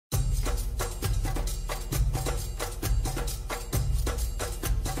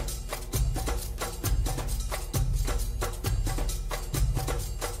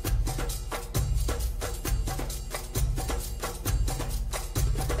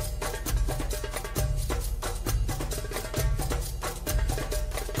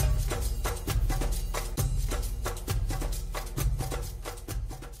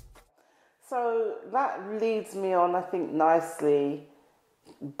that leads me on, I think, nicely,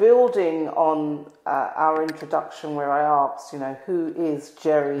 building on our introduction where I asked, who is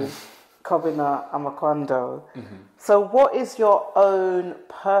Jerry Kobina Amakwando? So what is your own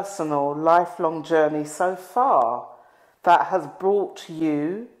personal lifelong journey so far that has brought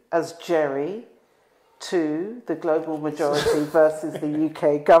you as Jerry to the global majority versus the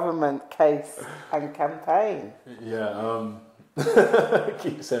UK government case and campaign? Yeah,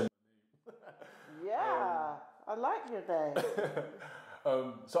 keep saying. Yeah, I like your name.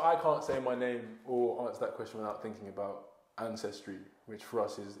 So I can't say my name or answer that question without thinking about ancestry, which for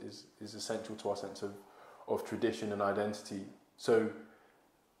us is essential to our sense of tradition and identity. So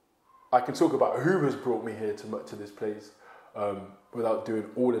I can talk about who has brought me here to this place without doing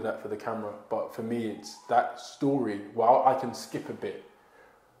all of that for the camera. But for me, it's that story. Well, I can skip a bit,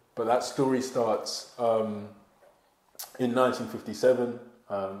 but that story starts in 1957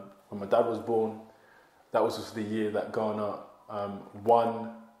 when my dad was born. That was just the year that Ghana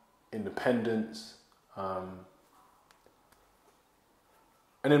won independence.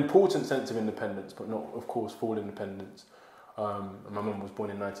 An important sense of independence, but not, of course, full independence. And my mum was born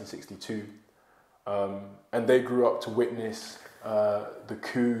in 1962. And they grew up to witness the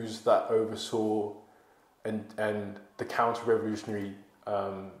coups that oversaw and the counter-revolutionary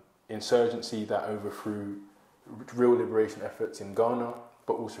insurgency that overthrew real liberation efforts in Ghana,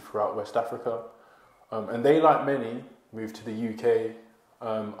 but also throughout West Africa. And they, like many, moved to the UK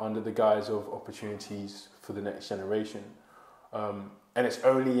under the guise of opportunities for the next generation. And it's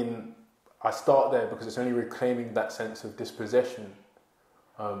only I start there because it's only reclaiming that sense of dispossession.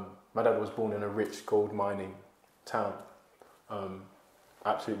 My dad was born in a rich gold mining town,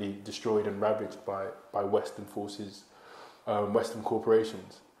 absolutely destroyed and ravaged by Western forces, Western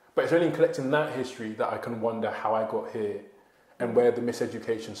corporations. But it's only in collecting that history that I can wonder how I got here and where the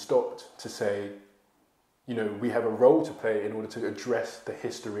miseducation stopped to say, we have a role to play in order to address the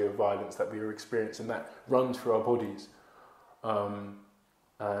history of violence that we are experiencing that runs through our bodies.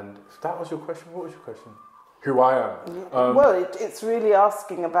 And if that was your question, what was your question? Who I am? Well, it's really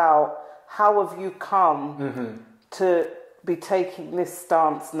asking about how have you come to be taking this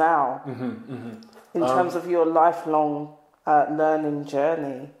stance now in terms of your lifelong learning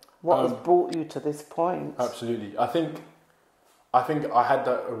journey. What has brought you to this point? Absolutely. I think I had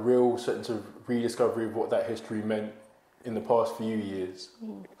a real sense of rediscovery of what that history meant in the past few years,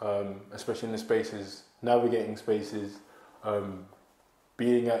 especially in the spaces, navigating spaces,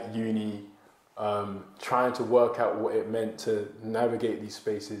 being at uni, trying to work out what it meant to navigate these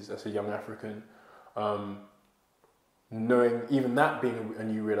spaces as a young African, knowing even that being a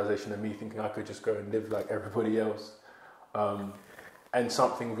new realization of me thinking I could just go and live like everybody else, and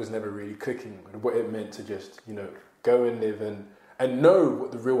something was never really clicking, what it meant to just, go and live and know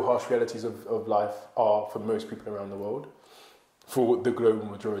what the real harsh realities of life are for most people around the world, for the global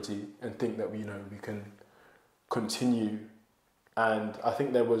majority, and think that we can continue. And I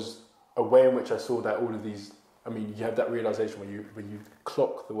think there was a way in which I saw that all of these, you have that realization when you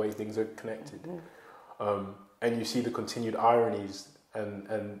clock the way things are connected, and you see the continued ironies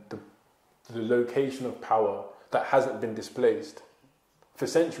and the location of power that hasn't been displaced for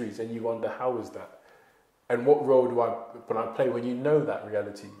centuries, and you wonder, how is that? And what role do I play when you know that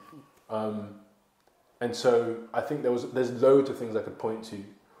reality? And so I think there's loads of things I could point to.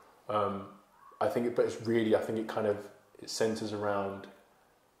 It centers around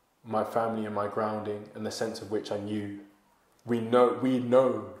my family and my grounding and the sense of which I knew. We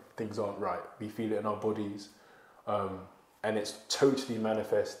know things aren't right. We feel it in our bodies, and it's totally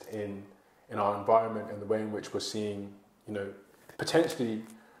manifest in our environment and the way in which we're seeing, potentially.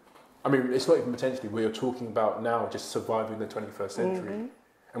 It's not even potentially. We're talking about now just surviving the 21st century,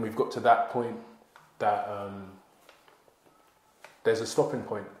 and we've got to that point that there's a stopping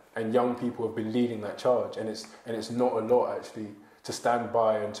point, and young people have been leading that charge, and it's not a lot actually to stand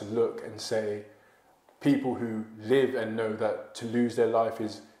by and to look and say, people who live and know that to lose their life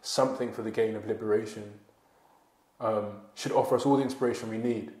is something for the gain of liberation, should offer us all the inspiration we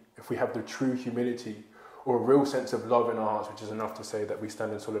need if we have the true humility or a real sense of love in our hearts, which is enough to say that we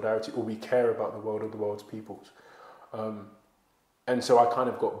stand in solidarity or we care about the world or the world's peoples. And so I kind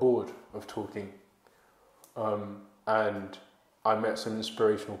of got bored of talking. And I met some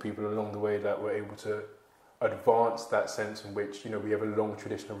inspirational people along the way that were able to advance that sense in which, we have a long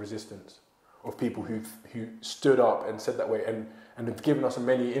tradition of resistance, of people who stood up and said that way and have given us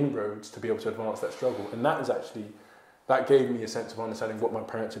many inroads to be able to advance that struggle. And that gave me a sense of understanding what my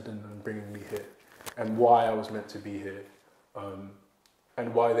parents had done in bringing me here, and why I was meant to be here,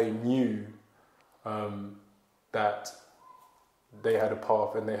 and why they knew that they had a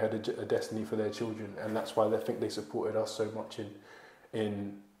path and they had a destiny for their children, and that's why they think they supported us so much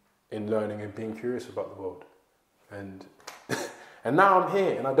in learning and being curious about the world. And and now I'm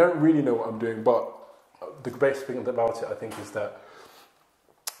here, and I don't really know what I'm doing, but the best thing about it, I think, is that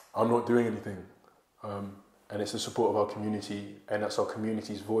I'm not doing anything, and it's the support of our community, and that's our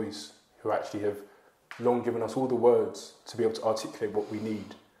community's voice, who actually have long given us all the words to be able to articulate what we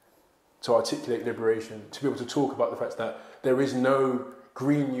need, to articulate liberation, to be able to talk about the fact that there is no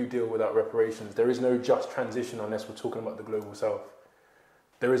Green New Deal without reparations. There is no just transition unless we're talking about the global south.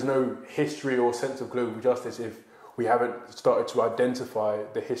 There is no history or sense of global justice if we haven't started to identify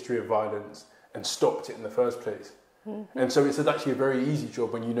the history of violence and stopped it in the first place. Mm-hmm. And so it's actually a very easy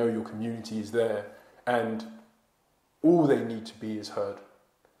job when you know your community is there and all they need to be is heard.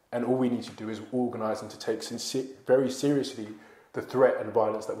 And all we need to do is organise and to take very seriously the threat and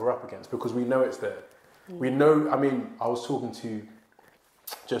violence that we're up against, because we know it's there. Mm. We know, I mean, I was talking to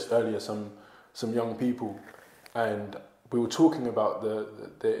just earlier some young people, and we were talking about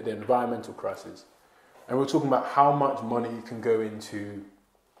the environmental crisis, and we were talking about how much money can go into,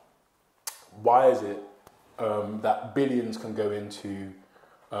 why is it that billions can go into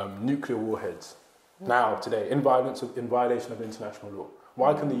nuclear warheads now, today, in violation of international law.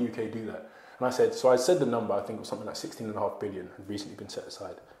 Why can the UK do that? And I said the number, I think it was something like 16.5 billion had recently been set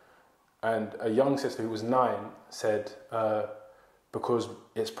aside. And a young sister who was 9 said, because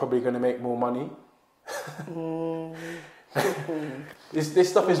it's probably going to make more money. This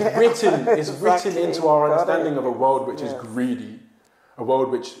stuff is written, written into our understanding of a world which is greedy, a world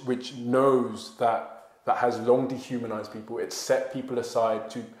which knows that has long dehumanized people. It's set people aside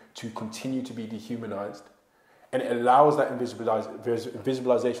to continue to be dehumanized. And it allows that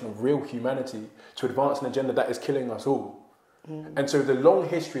invisibilization of real humanity to advance an agenda that is killing us all. Mm. And so the long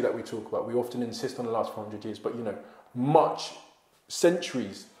history that we talk about, we often insist on the last 400 years, but much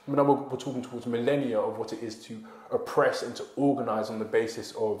centuries, we're talking towards millennia of what it is to oppress and to organize on the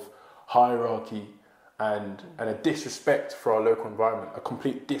basis of hierarchy and a disrespect for our local environment, a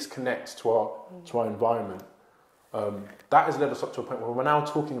complete disconnect to our environment. That has led us up to a point where we're now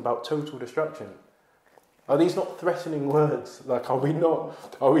talking about total destruction. Are these not threatening words? Like, are we not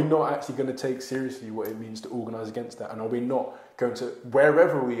actually going to take seriously what it means to organise against that? And are we not going to,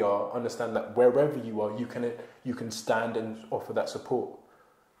 wherever we are, understand that wherever you are, you can stand and offer that support?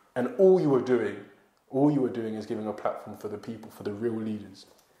 And all you are doing is giving a platform for the people, for the real leaders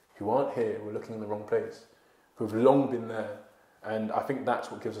who aren't here, who are looking in the wrong place, who have long been there. And I think that's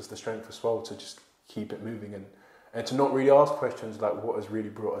what gives us the strength as well to just keep it moving and to not really ask questions like what has really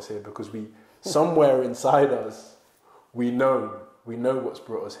brought us here, because somewhere inside us, we know what's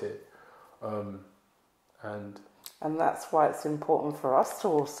brought us here. And that's why it's important for us to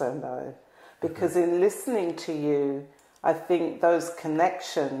also know, because in listening to you, I think those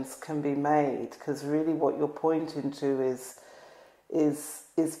connections can be made, because really what you're pointing to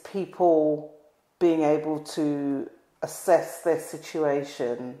is people being able to assess their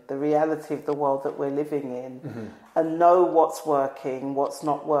situation, the reality of the world that we're living in, and know what's working, what's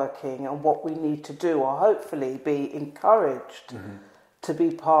not working, and what we need to do, or hopefully be encouraged to be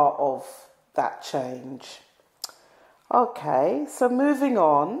part of that change. Okay, so moving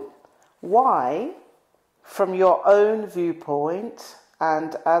on, why, from your own viewpoint,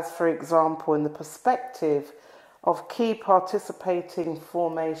 and as for example in the perspective of key participating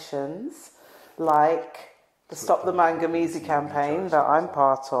formations like the Stop the Mangamizi campaign that I'm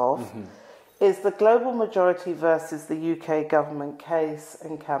part of, is the Global Majority versus the UK government case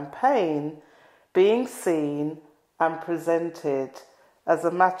and campaign being seen and presented as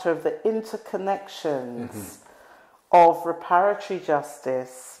a matter of the interconnections of reparatory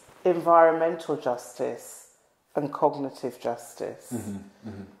justice, environmental justice, and cognitive justice?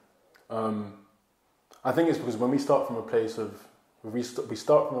 I think it's because when we start from a place of, we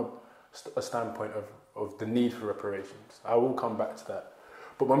start from a standpoint of the need for reparations. I will come back to that.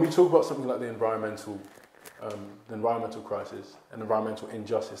 But when we talk about something like the environmental crisis and environmental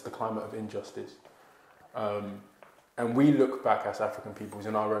injustice, the climate of injustice, and we look back as African peoples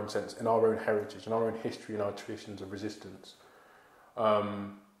in our own sense, in our own heritage, in our own history, in our traditions of resistance,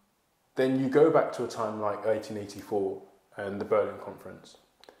 then you go back to a time like 1884 and the Berlin Conference,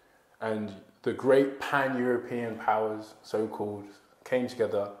 and the great pan-European powers, so-called, came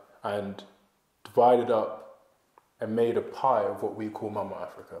together and divided up and made a pie of what we call Mama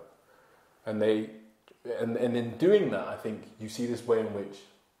Africa. And in doing that, I think you see this way in which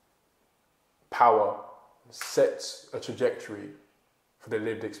power sets a trajectory for the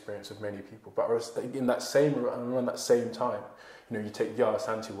lived experience of many people. But in that around that same time, you take Yara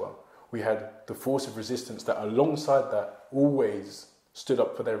Santiwa, we had the force of resistance that alongside that always stood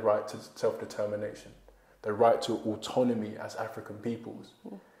up for their right to self-determination, their right to autonomy as African peoples.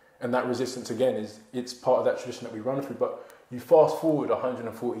 And that resistance, again, it's part of that tradition that we run through. But you fast forward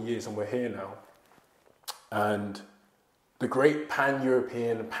 140 years and we're here now. And the great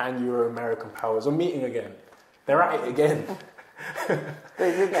pan-European, pan-Euro-American powers are meeting again. They're at it again.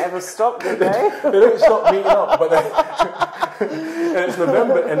 They didn't ever stop, did they? They don't stop meeting up, but and it's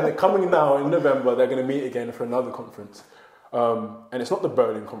November, and they're coming now in November, they're going to meet again for another conference. And it's not the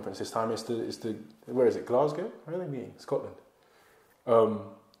Berlin conference this time, it's the where is it, Glasgow? Where are they meeting? Scotland.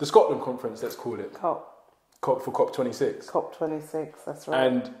 The Scotland conference, let's call it. For COP26. COP26, that's right.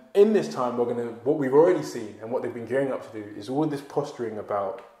 And in this time, what we've already seen and what they've been gearing up to do is all this posturing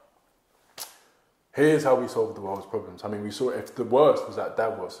about, here's how we solve the world's problems. I mean, we saw if the worst was at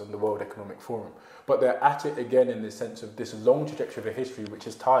Davos and the World Economic Forum. But they're at it again in the sense of this long trajectory of a history which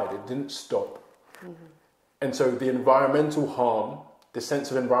is tired. It didn't stop. And so the environmental harm, the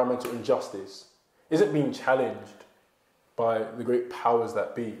sense of environmental injustice, isn't being challenged by the great powers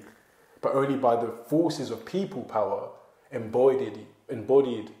that be, but only by the forces of people power embodied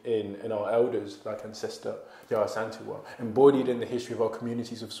in our elders, like ancestor Yara Santiwa, embodied in the history of our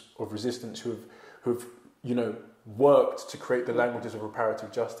communities of resistance who've worked to create the languages of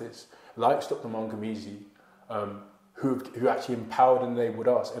reparative justice, like Dr. Mangamizi, who actually empowered and enabled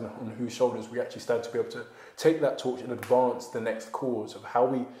us, and on whose shoulders we actually stand to be able to take that torch and advance the next cause of how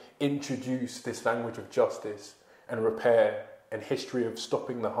we introduce this language of justice and repair and history of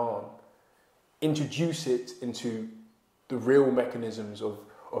stopping the harm, introduce it into the real mechanisms of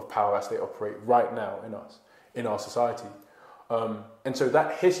power as they operate right now in our society. And so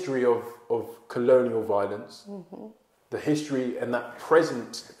that history of colonial violence, the history and that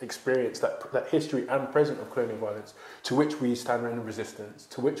present experience, that history and present of colonial violence, to which we stand in resistance,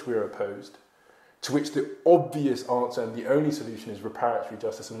 to which we are opposed, to which the obvious answer and the only solution is reparatory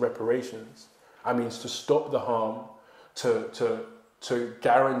justice and reparations. I mean, to stop the harm, to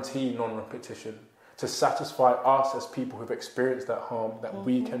guarantee non-repetition, to satisfy us as people who've experienced that harm, that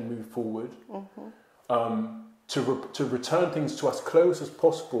we can move forward, to return things to as close as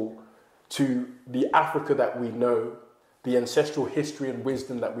possible to the Africa that we know, the ancestral history and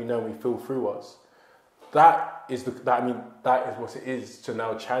wisdom that we know and we feel through us. That is what it is to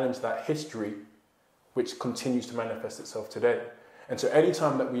now challenge that history which continues to manifest itself today. And so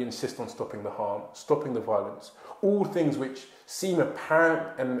anytime that we insist on stopping the harm, stopping the violence, all things which seem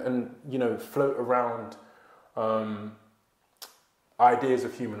apparent and float around ideas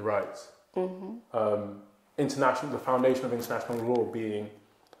of human rights, the foundation of international law being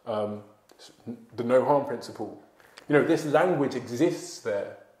the no harm principle. This language exists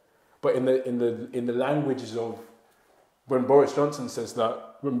there, but in the languages of when Boris Johnson says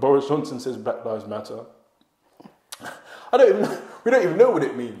Black Lives Matter, we don't even know what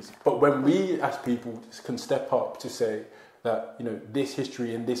it means. But when we as people can step up to say that this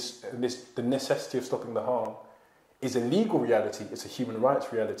history and the necessity of stopping the harm is a legal reality, it's a human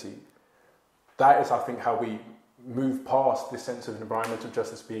rights reality. That is, I think, how we move past this sense of environmental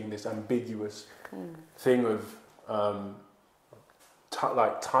justice being this ambiguous thing of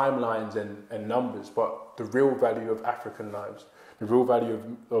like timelines and numbers, but the real value of African lives, the real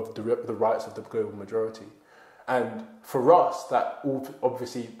value of the rights of the global majority. And for us, that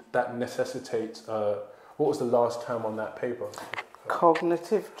obviously that necessitates, what was the last term on that paper?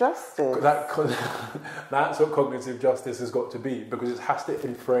 Cognitive justice. That's what cognitive justice has got to be, because it has to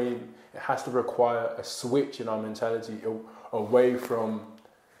enframe, it has to require a switch in our mentality away from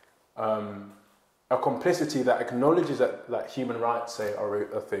a complicity that acknowledges that human rights, say, are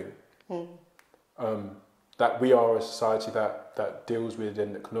a thing. That we are a society that deals with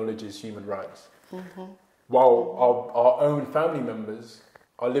and acknowledges human rights. While our own family members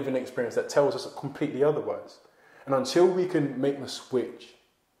are living an experience that tells us completely otherwise. And until we can make the switch,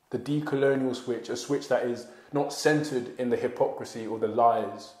 the decolonial switch, a switch that is not centered in the hypocrisy or the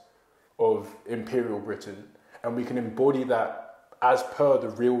lies of Imperial Britain, and we can embody that as per the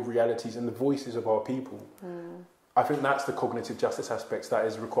real realities and the voices of our people, I think that's the cognitive justice aspects that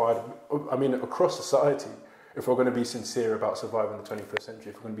is required, across society, if we're going to be sincere about surviving the 21st century,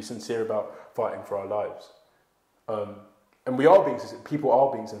 if we're going to be sincere about fighting for our lives. And people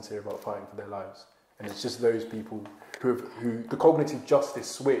are being sincere about fighting for their lives. And it's just those people who the cognitive justice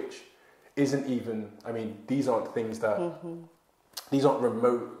switch isn't even, these aren't things that, these aren't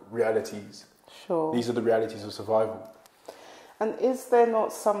remote realities. Sure. These are the realities of survival. And is there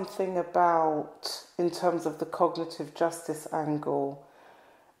not something about, in terms of the cognitive justice angle,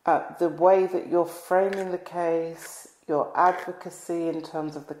 the way that you're framing the case, your advocacy in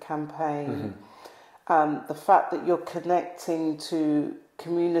terms of the campaign, the fact that you're connecting to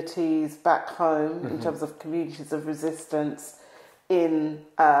communities back home in terms of communities of resistance in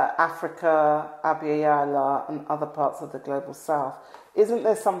Africa, Abiyala and other parts of the global south. Isn't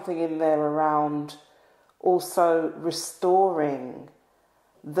there something in there around also restoring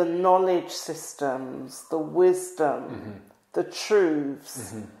the knowledge systems, the wisdom, the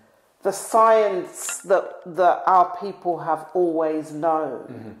truths, the science that our people have always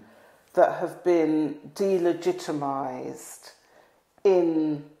known, that have been delegitimized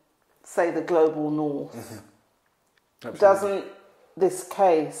in, say, the global north? Doesn't this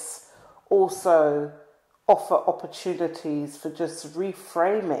case also offer opportunities for just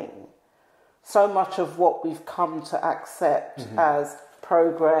reframing so much of what we've come to accept as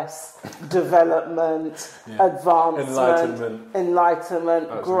progress, development, advancement, enlightenment,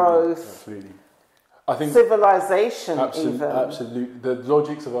 absolutely, growth, absolutely. I think civilization, even. Absolutely. The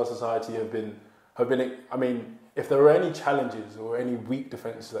logics of our society have been. I mean, if there are any challenges or any weak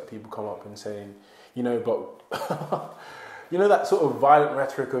defences that people come up and saying, but that sort of violent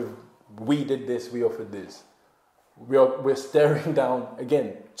rhetoric of we did this, we offered this. We're staring down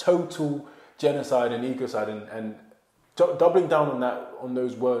again total genocide and ecocide, and doubling down on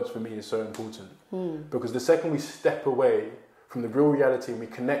those words for me is so important, because the second we step away from the real reality and we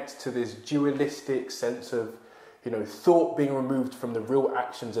connect to this dualistic sense of thought being removed from the real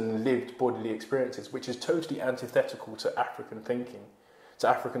actions and lived bodily experiences, which is totally antithetical to African thinking, to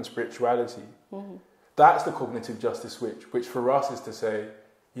African spirituality. That's the cognitive justice switch, which for us is to say,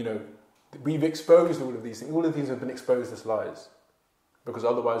 we've exposed all of these things. All of these have been exposed as lies, because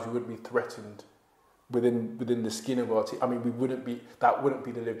otherwise we wouldn't be threatened within the skin of our teeth. I mean, that wouldn't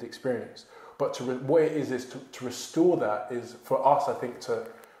be the lived experience. But what it is to restore that is for us, I think,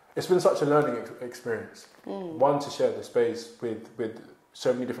 it's been such a learning experience. One, to share the space with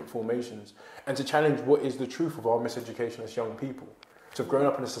so many different formations, and to challenge what is the truth of our miseducation as young people. To have grown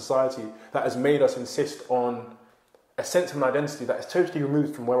up in a society that has made us insist on a sense of an identity that is totally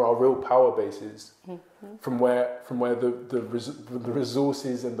removed from where our real power base is, from where the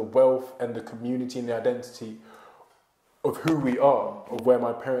resources and the wealth and the community and the identity of who we are, of where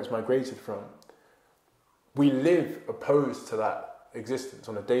my parents migrated from. We live opposed to that existence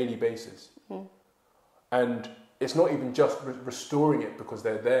on a daily basis. And it's not even just restoring it because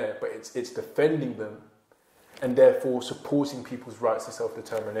they're there, but it's defending them and therefore supporting people's rights to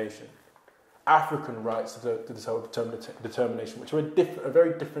self-determination. African rights to self-determination, which are a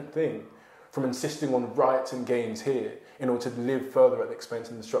very different thing from insisting on rights and gains here in order to live further at the expense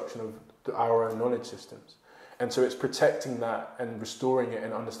and destruction of our own knowledge systems. And so it's protecting that and restoring it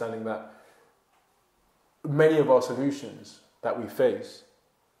and understanding that many of our solutions that we face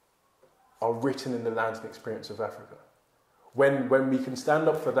are written in the lands and experience of Africa. When we can stand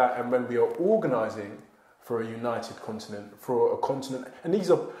up for that, and when we are organising for a united continent, for a continent, and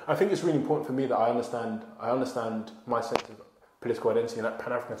I think it's really important for me that I understand my sense of political identity and that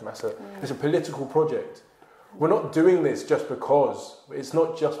Pan-Africanism as a political project. We're not doing this just because, it's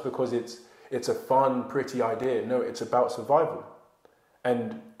not just because it's a fun, pretty idea. No, it's about survival.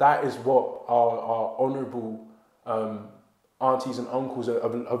 And that is what our honourable aunties and uncles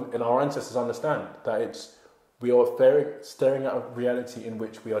and our ancestors understand, that we are staring at a reality in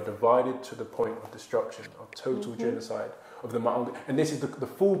which we are divided to the point of destruction, of total genocide, of the Ma'anga. And this is the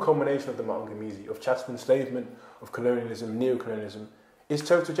full culmination of the Ma'angamizi, of chattel enslavement, of colonialism, neo-colonialism, is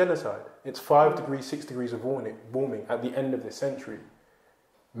total genocide. It's 5 degrees, 6 degrees of warming at the end of this century,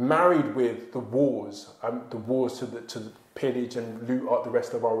 married with the wars to pillage and loot up the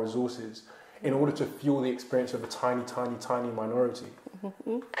rest of our resources in order to fuel the experience of a tiny, tiny, tiny minority.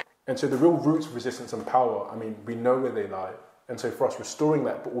 And so the real roots of resistance and power, I mean, we know where they lie. And so for us, restoring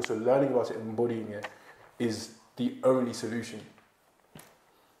that, but also learning about it and embodying it, is the only solution.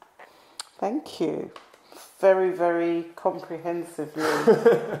 Thank you. Very, very comprehensively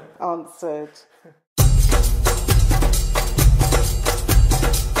answered.